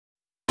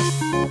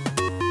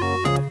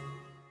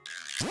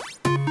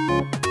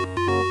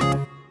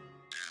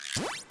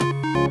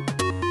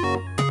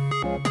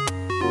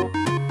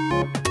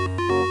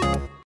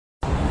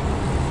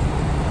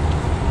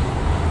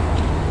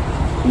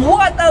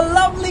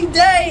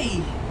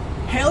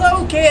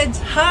kids!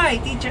 Hi,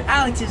 Teacher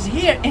Alex is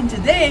here and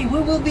today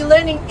we will be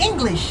learning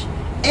English.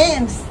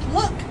 And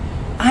look,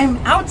 I'm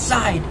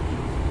outside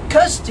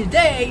because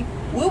today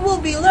we will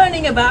be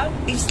learning about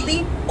a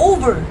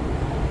sleepover.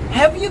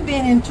 Have you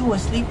been into a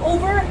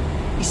sleepover?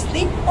 A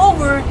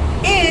sleepover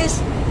is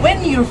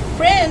when your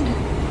friend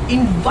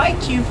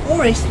invites you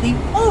for a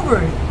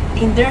sleepover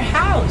in their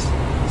house.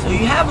 So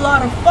you have a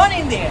lot of fun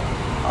in there.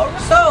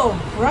 So,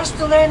 for us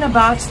to learn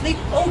about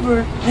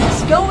sleepover,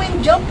 let's go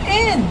and jump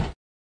in.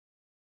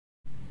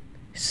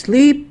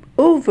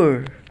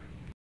 Sleepover.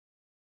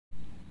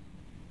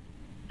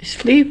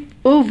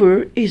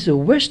 Sleepover is a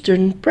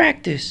Western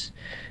practice,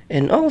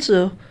 and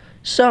also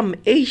some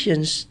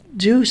Asians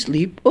do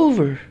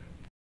sleepover.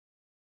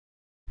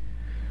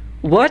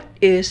 What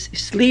is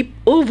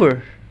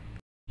sleepover?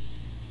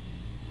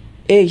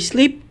 A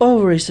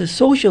sleepover is a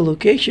social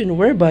occasion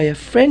whereby a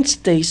friend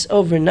stays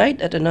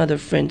overnight at another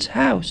friend's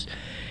house.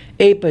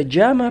 A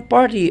pajama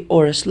party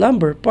or a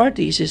slumber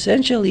party is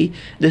essentially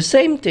the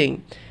same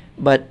thing,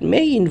 but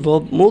may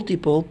involve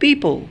multiple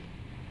people.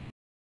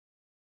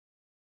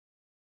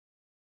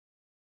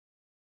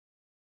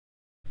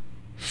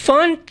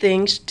 Fun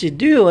things to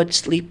do at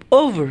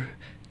sleepover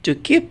to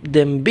keep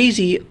them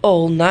busy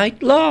all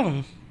night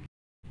long.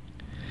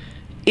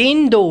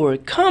 Indoor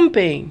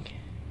camping.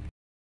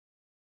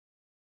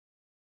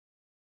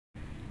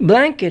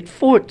 Blanket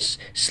forts,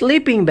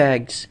 sleeping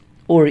bags,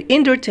 or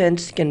indoor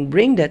tents can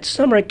bring that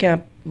summer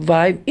camp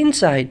vibe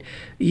inside.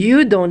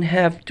 You don't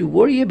have to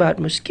worry about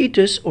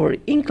mosquitoes or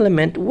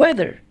inclement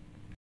weather.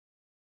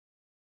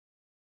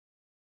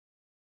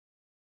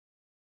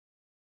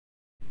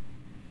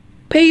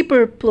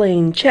 Paper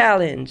plane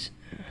challenge.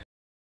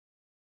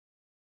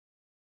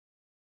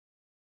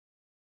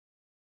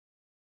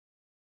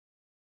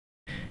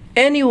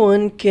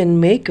 Anyone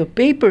can make a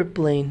paper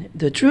plane.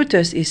 The true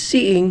test is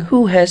seeing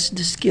who has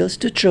the skills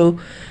to throw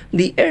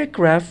the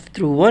aircraft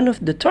through one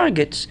of the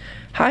targets.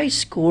 High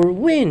score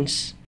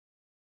wins.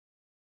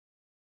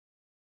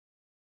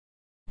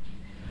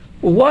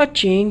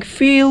 Watching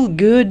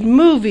feel-good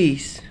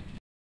movies.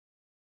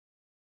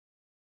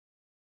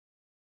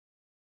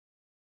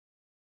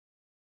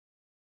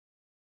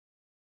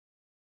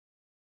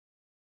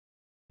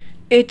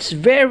 It's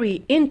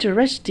very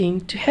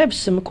interesting to have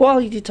some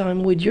quality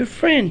time with your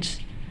friends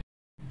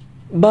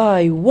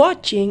by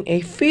watching a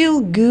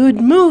feel-good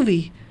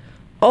movie,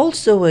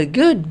 also a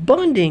good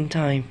bonding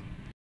time.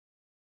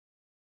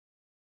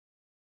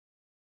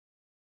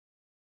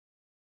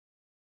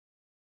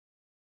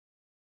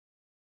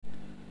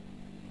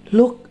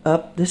 Look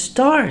up the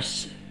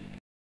stars.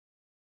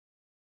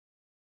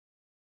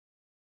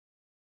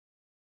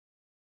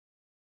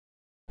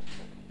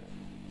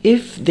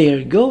 If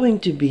they're going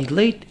to be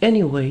late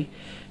anyway,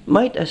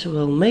 might as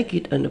well make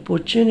it an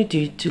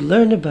opportunity to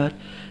learn about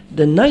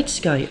the night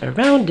sky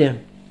around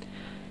them.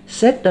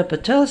 Set up a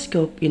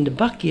telescope in the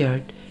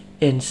backyard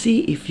and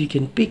see if you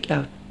can pick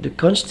out the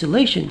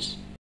constellations.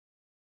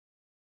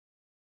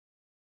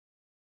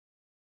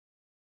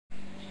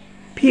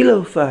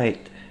 Pillow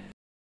fight.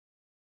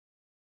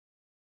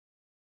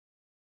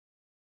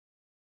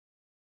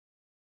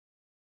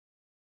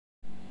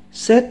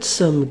 Set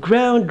some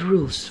ground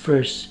rules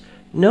first.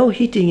 No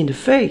hitting in the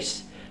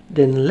face,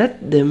 then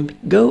let them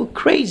go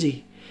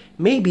crazy.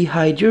 Maybe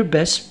hide your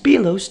best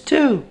pillows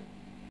too.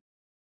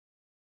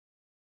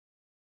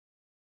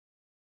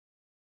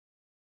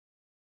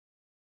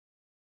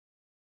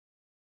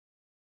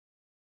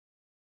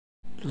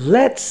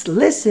 Let's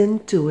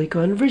listen to a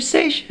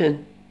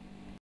conversation.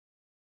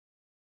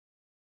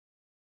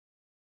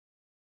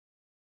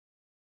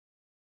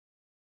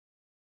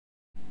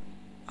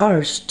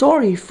 Our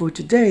story for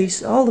today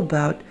is all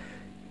about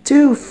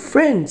two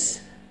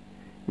friends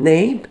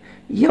named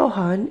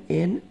Johan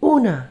and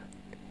Una,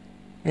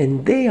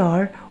 and they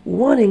are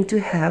wanting to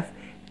have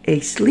a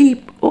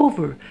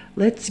sleepover.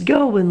 Let's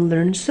go and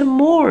learn some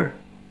more.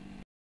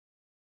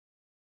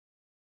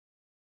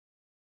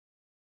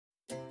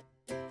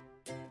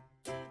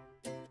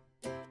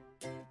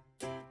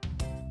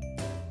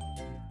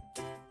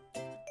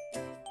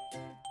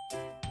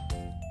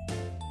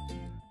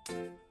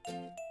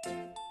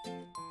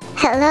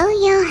 Hello,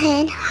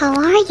 Johan. How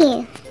are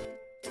you?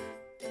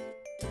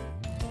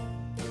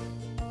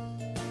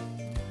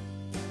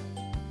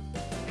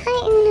 Hi,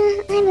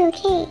 Una. I'm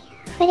okay.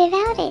 What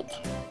about it?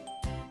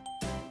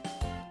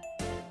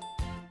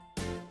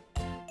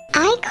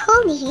 I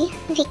called you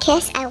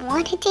because I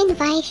wanted to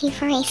invite you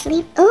for a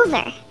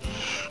sleepover.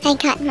 I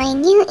got my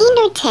new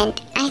indoor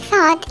tent. I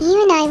thought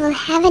you and I will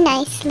have a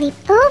nice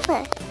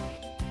sleepover.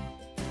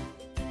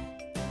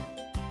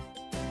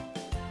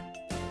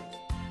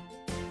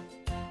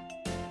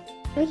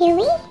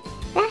 Really?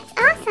 That's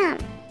awesome!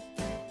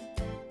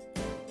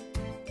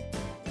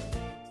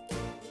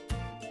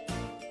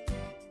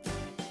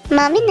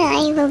 Mom and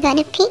I will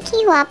gonna pick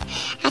you up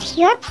at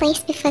your place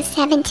before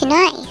 7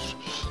 tonight.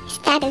 Is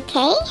that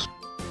okay?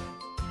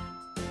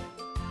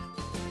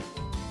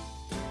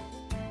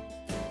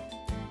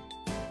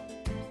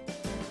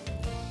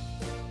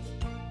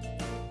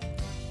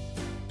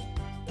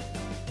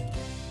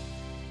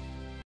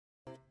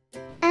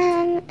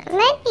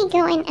 me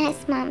go and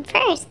ask Mom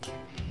first.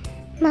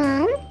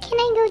 Mom, can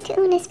I go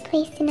to Una's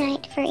place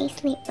tonight for a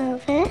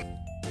sleepover?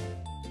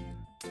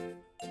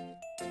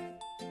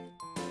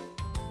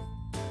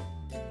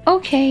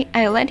 Okay,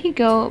 I'll let you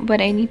go,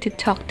 but I need to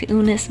talk to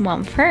Una's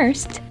mom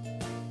first.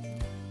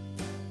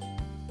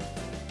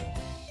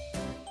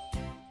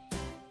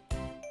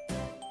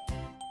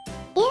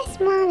 Yes,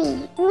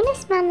 Mommy.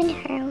 Una's mom and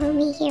her will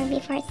be here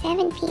before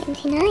 7 p.m.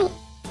 tonight.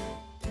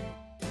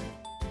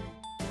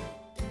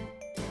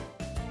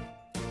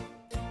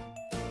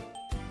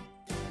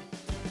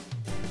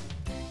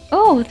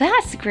 Oh,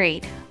 that's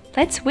great.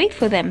 Let's wait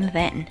for them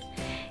then.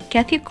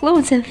 Get your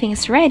clothes and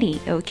things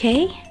ready,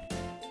 okay?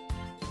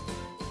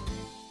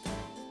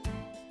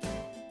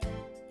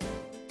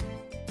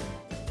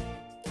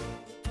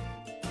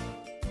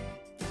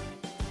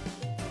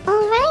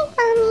 Alright,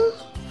 Mommy.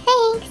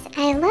 Thanks.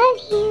 I love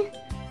you.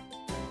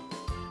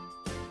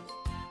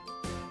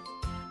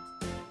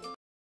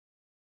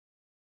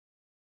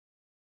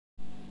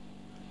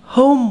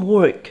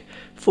 Homework.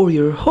 For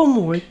your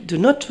homework, do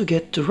not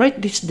forget to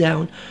write this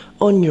down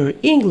on your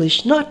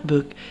English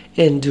notebook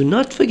and do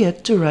not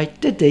forget to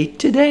write the date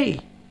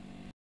today.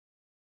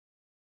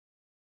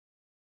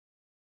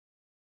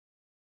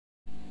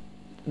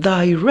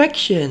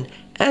 Direction.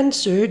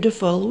 Answer the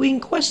following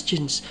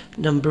questions.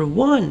 Number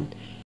 1.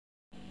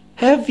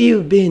 Have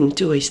you been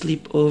to a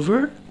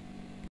sleepover?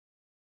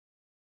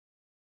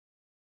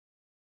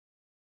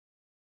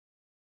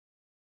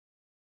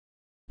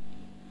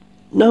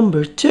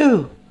 Number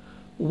 2.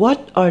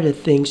 What are the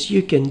things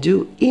you can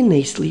do in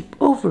a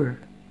sleepover?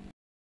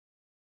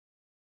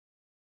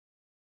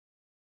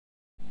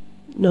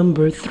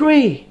 Number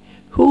 3.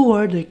 Who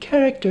are the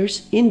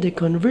characters in the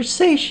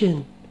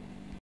conversation?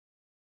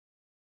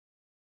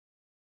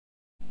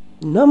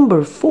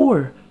 Number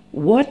 4.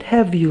 What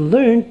have you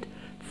learned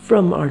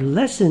from our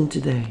lesson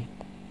today?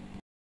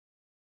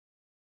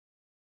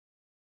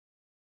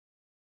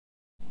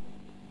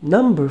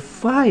 Number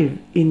 5.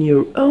 In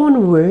your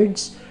own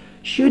words,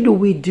 should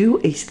we do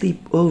a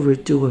sleepover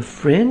to a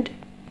friend?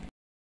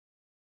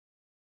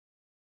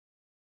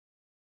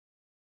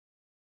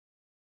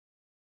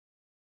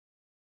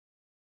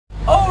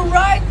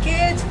 Alright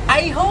kids,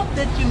 I hope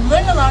that you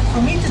learned a lot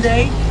from me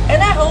today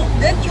and I hope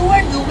that you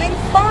are doing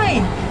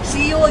fine.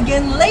 See you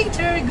again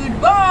later.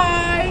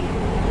 Goodbye.